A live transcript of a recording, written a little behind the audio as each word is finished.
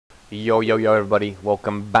Yo everybody,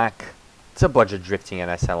 welcome back to Budget Drifting and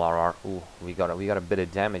SLRR. Ooh, we got a bit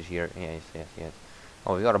of damage here. Yes.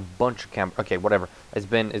 Oh, we got a bunch of camp. Okay, whatever. It's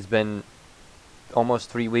been almost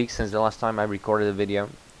 3 weeks since the last time I recorded a video.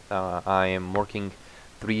 I am working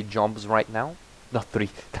 3 jobs right now. Not 3.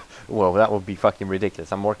 Well, that would be fucking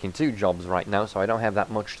ridiculous. I'm working 2 jobs right now, so I don't have that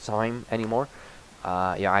much time anymore.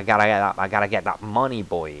 Yeah, I gotta get that money,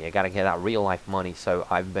 boy. I gotta get that real life money. So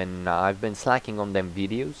I've been slacking on them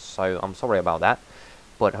videos. So I'm sorry about that,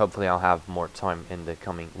 but hopefully I'll have more time in the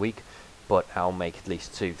coming week. But I'll make at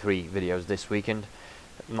least 2-3 videos this weekend.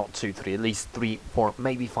 Not 2-3, at least 3, 4,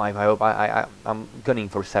 maybe 5. I hope. I'm gunning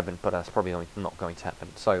for 7, but that's probably not going to happen.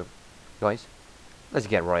 So, guys, let's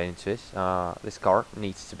get right into this. This car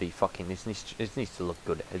needs to be fucking. It needs to look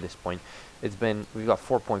good at this point. We've got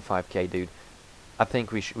 4.5k, dude. I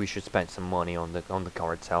think we should spend some money on the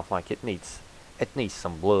car itself. Like it needs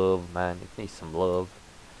some love, man. It needs some love.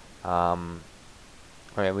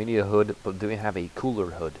 Alright, we need a hood, but do we have a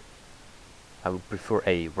cooler hood? I would prefer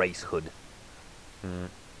a race hood.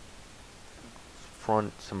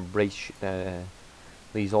 Front, some brace.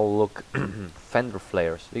 These all look fender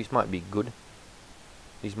flares. These might be good.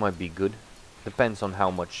 Depends on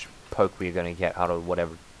how much poke we're gonna get out of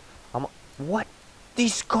whatever. What?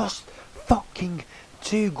 These cost fucking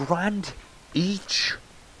 $2,000 each.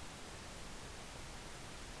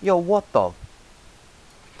 Yo, what the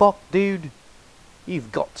fuck, dude?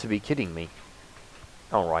 You've got to be kidding me.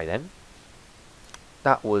 Alright then.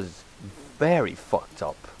 That was very fucked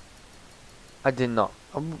up. didn't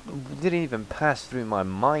even pass through my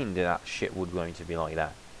mind that shit was going to be like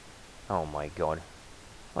that. Oh my god.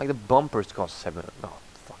 Like the bumpers cost 7. Oh,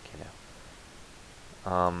 fucking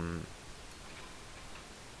hell.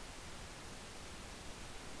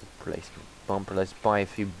 Replacement bumper. Let's buy a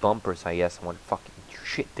few bumpers, I guess. I want fucking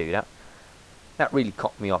shit, dude. That really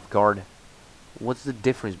caught me off guard. What's the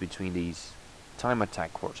difference between these? Time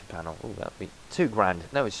attack quarter panel. Oh, that'd be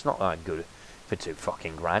 $2,000. No, it's not that good for $2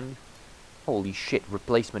 fucking grand. Holy shit!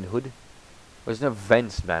 Replacement hood. There's no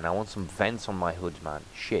vents, man. I want some vents on my hood, man.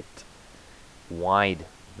 Shit. Wide,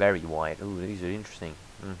 very wide. Oh, these are interesting.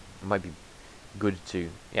 Might be good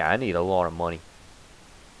too. Yeah, I need a lot of money.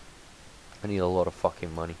 I need a lot of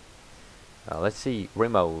fucking money. Let's see,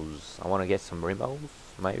 rimmos. I want to get some rimmos,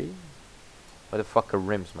 maybe. Where the fuck are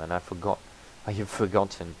rims, man? I forgot. I have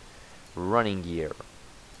forgotten. Running gear.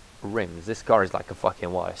 Rims. This car is like a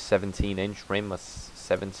fucking, what, a 17-inch rim? A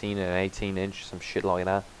 17 and 18-inch, some shit like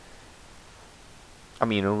that. I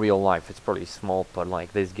mean, in real life, it's probably small, but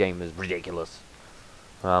like, this game is ridiculous.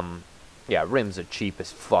 Yeah, rims are cheap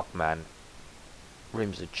as fuck, man.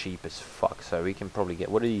 Rims are cheap as fuck, so we can probably get,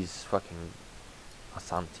 what are these fucking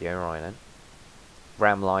Asante, right then?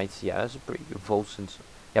 Ram lights, yeah, that's a pretty good Volsons.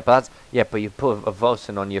 Yeah, but but you put a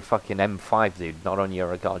Volson on your fucking M5, dude, not on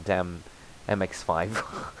your goddamn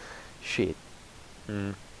MX5. Shit.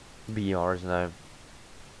 BRs, no.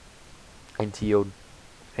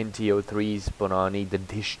 NTO3s, but I need the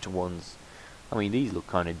dished ones. I mean, these look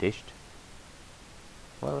kind of dished.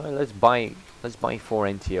 Well, let's buy 4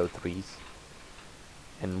 NTO3s.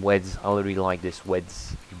 And Weds, I really like this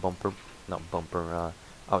Weds bumper. Not bumper,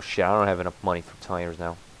 oh shit, I don't have enough money for tires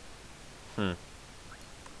now.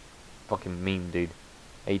 Fucking meme, dude.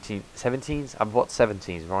 17s? I bought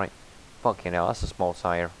 17s, right? Fucking hell, that's a small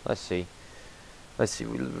tire. Let's see. We'll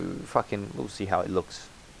see how it looks.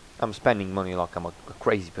 I'm spending money like I'm a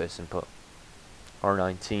crazy person, but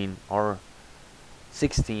R19,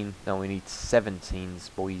 R16, now we need 17s,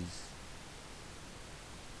 boys.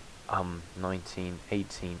 19,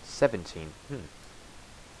 18, 17.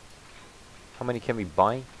 How many can we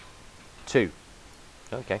buy? 2.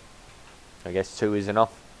 Okay. I guess 2 is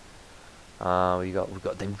enough. We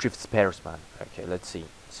got them drift spares, man. Okay, let's see.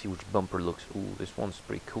 See which bumper looks. Ooh, this one's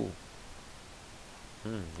pretty cool.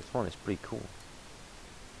 This one is pretty cool.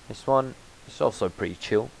 This one is also pretty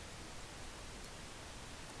chill.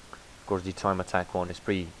 Of course, the time attack one is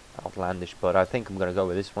pretty outlandish, but I think I'm gonna go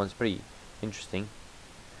with this one. It's pretty interesting.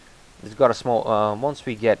 It's got a small. Once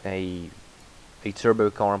we get a turbo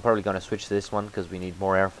car, I'm probably gonna switch to this one because we need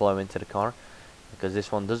more airflow into the car. Because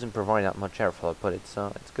this one doesn't provide that much airflow, but it's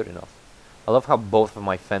good enough. I love how both of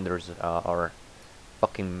my fenders are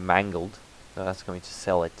fucking mangled. So that's going to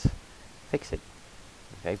sell it. Fix it.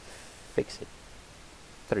 Okay, fix it.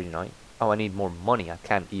 39. Oh, I need more money. I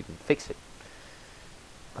can't even fix it.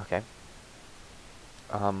 Okay.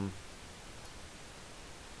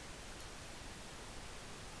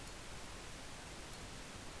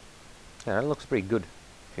 Yeah, that looks pretty good,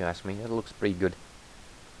 if you ask me. That looks pretty good.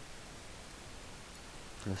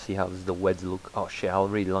 Let's see how does the Weds look. Oh shit, I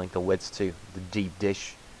really like the Weds too. The deep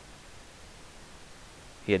dish.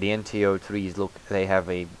 Yeah, the NT03s look. They have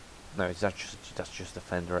a. No, it's not just. That's just a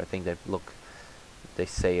fender. I think they look. They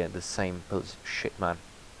say the same. Shit, man.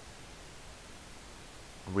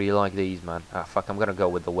 Really like these, man. Ah, fuck. I'm gonna go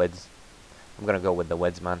with the Weds. I'm gonna go with the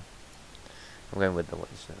Weds, man. I'm going with the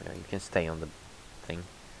Weds. You can stay on the thing.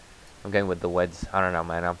 I'm going with the Weds. I don't know,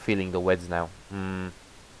 man. I'm feeling the Weds now.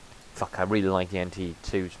 Fuck. I really like the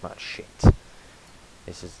NT2s, man. Shit.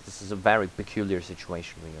 This is a very peculiar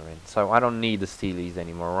situation we are in. So I don't need the Steelies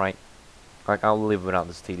anymore, right? Like, I'll live without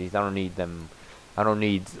the Steelies. I don't need them. I don't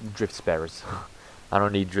need drift spares. I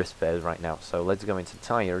don't need drift spares right now. So let's go into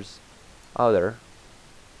tires. Other.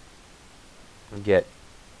 Get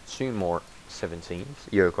 2 more 17s,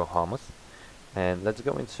 Yokohamas, and let's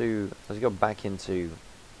go back into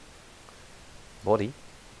body,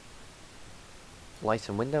 lights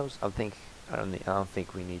and windows. I don't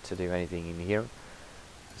think we need to do anything in here.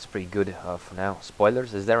 It's pretty good for now.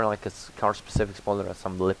 Spoilers. Is there like a car specific spoiler or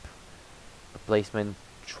some lip replacement?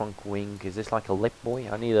 Trunk wing. Is this like a lip boy?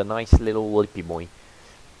 I need a nice little lippy boy,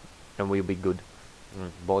 and we'll be good.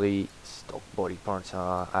 Body, stock body parts.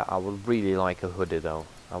 I would really like a hood though.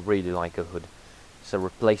 I really like a hood. It's a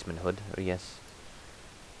replacement hood, yes.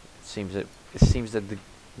 It seems that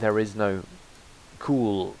there is no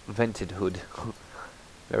cool vented hood.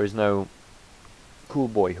 There is no cool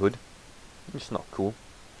boy hood. It's not cool.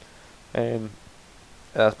 And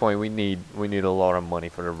at that point, we need a lot of money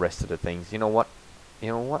for the rest of the things. You know what?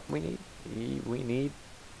 We need.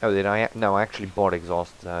 Oh, did I? No, I actually bought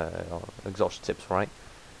exhaust tips, right?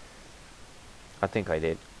 I think I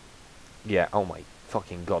did. Yeah. Oh my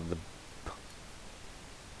fucking god.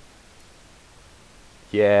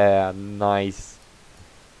 Yeah, nice.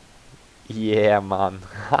 Yeah, man.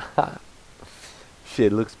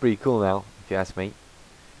 Shit, looks pretty cool now, if you ask me.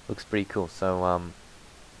 Looks pretty cool. So,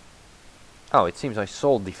 oh, it seems I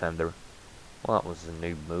sold the fender. Well, that was a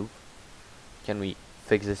noob move. Can we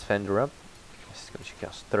fix this fender up? It's going to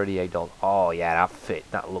cost $38. Oh, yeah, that fit.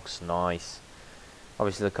 That looks nice.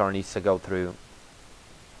 Obviously, the car needs to go through.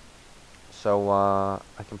 So,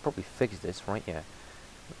 I can probably fix this, right? Yeah.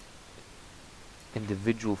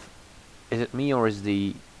 Individual. Is it me or is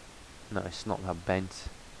the... No, it's not that bent.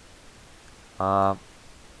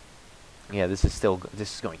 Yeah, this is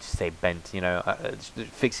going to stay bent, you know.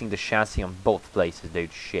 Fixing the chassis on both places,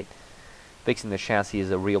 dude, shit. Fixing the chassis is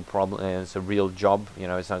a real problem, it's a real job, you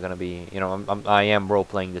know. It's not gonna be, you know, I am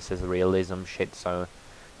role-playing this as realism shit, so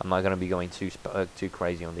I'm not gonna be going too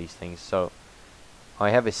crazy on these things. So, I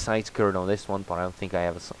have a side skirt on this one, but I don't think I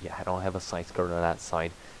have I don't have a side skirt on that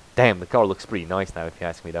side. Damn, the car looks pretty nice now, if you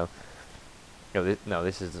ask me, though. No,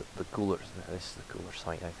 this is the cooler. No, this is the cooler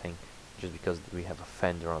side, I think. Just because we have a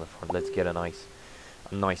fender on the front. Let's get a nice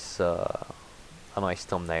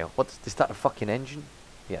thumbnail. Is that a fucking engine?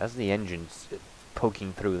 Yeah, that's the engine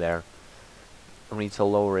poking through there. We need to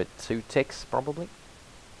lower it 2 ticks, probably.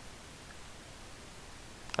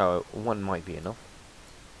 Oh, 1 might be enough.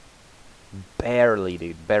 Barely,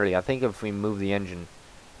 dude, barely. I think if we move the engine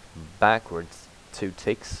backwards 2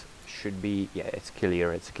 ticks, should be, yeah, it's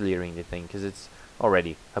clear. It's clearing the thing because it's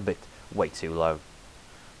already a bit way too low.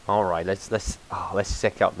 All right, let's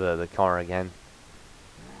check out the car again.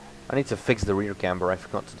 I need to fix the rear camber. I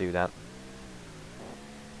forgot to do that.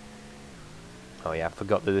 Oh yeah, I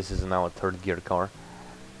forgot that this is now a 3rd gear car.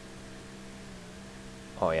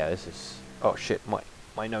 Oh yeah, this is. Oh shit,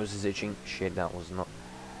 my nose is itching. Shit, that was not.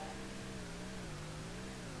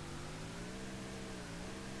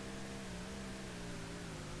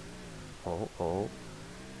 Oh.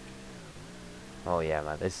 Oh yeah,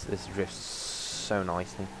 man, this drifts so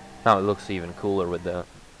nicely. Now it looks even cooler with the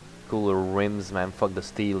cooler rims, man. Fuck the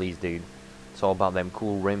Steelies, dude. It's all about them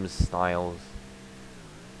cool rims styles.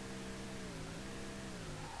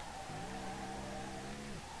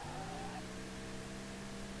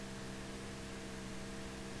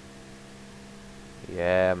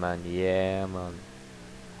 Yeah, man. Yeah, man.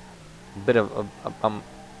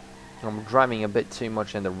 I'm driving a bit too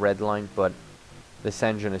much in the red line, but this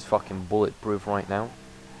engine is fucking bulletproof right now.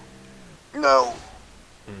 No.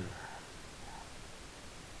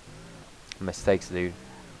 Mistakes, dude.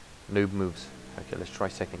 Noob moves. Okay, let's try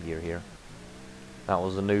 2nd gear here. That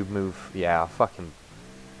was a noob move. Yeah, fucking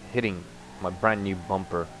hitting my brand new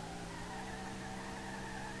bumper.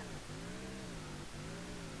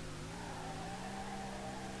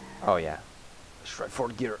 Oh yeah. Let's try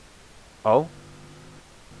 4th gear. Oh?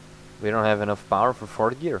 We don't have enough power for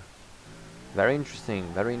 4th gear. Very interesting,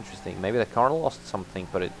 very interesting. Maybe the car lost something,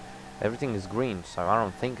 but everything is green, so I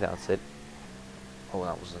don't think that's it. Oh,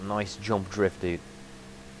 that was a nice jump drift, dude.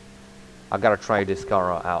 I gotta try this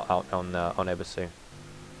car out on Ebisu.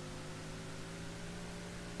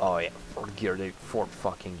 Oh yeah, fourth gear, dude. Fourth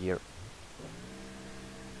fucking gear.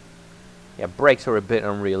 Yeah, brakes are a bit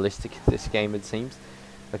unrealistic in this game, it seems.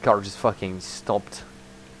 The car just fucking stopped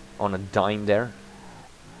on a dime there.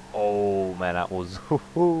 Oh man, that was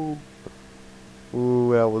ooh,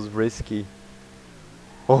 that was risky.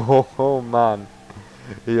 Oh man.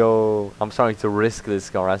 Yo, I'm starting to risk this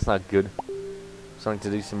car, that's not good. I'm starting to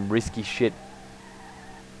do some risky shit.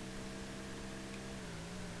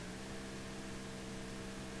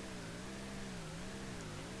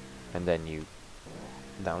 And then you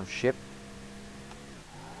downshift.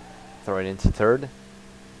 Throw it into third.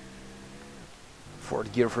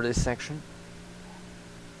 Fourth gear for this section.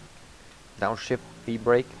 Downshift,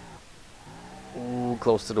 V-brake. Ooh,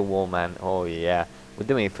 close to the wall, man. Oh yeah. We're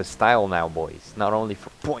doing it for style now, boys. Not only for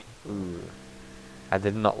point. Ooh. I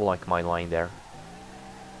did not like my line there.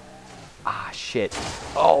 Ah, shit.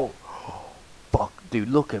 Oh. Fuck, dude,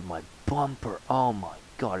 look at my bumper. Oh my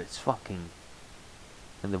god, it's fucking...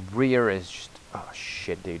 And the rear is just... Oh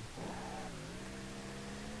shit, dude.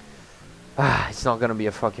 Ah, it's not gonna be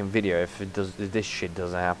a fucking video if it does. If this shit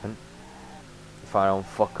doesn't happen. If I don't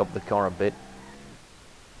fuck up the car a bit.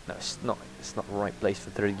 No, it's not. It's not the right place for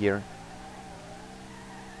third gear.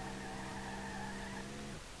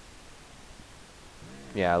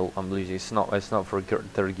 Yeah, I'm losing. It's not. It's not for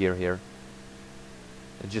third gear here.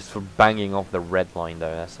 It's just for banging off the red line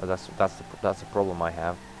though. That's the problem I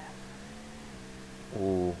have.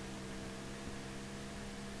 Ooh.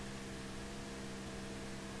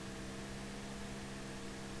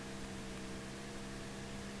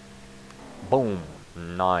 Boom.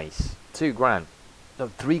 Nice. 2 grand. No,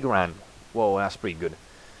 3 grand. Whoa, that's pretty good.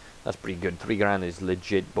 That's pretty good. 3 grand is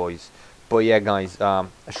legit, boys. But yeah, guys, a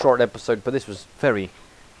short episode, but this was very,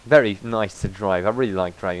 very nice to drive. I really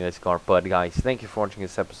like driving this car. But guys, thank you for watching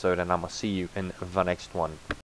this episode, and I'm gonna see you in the next one.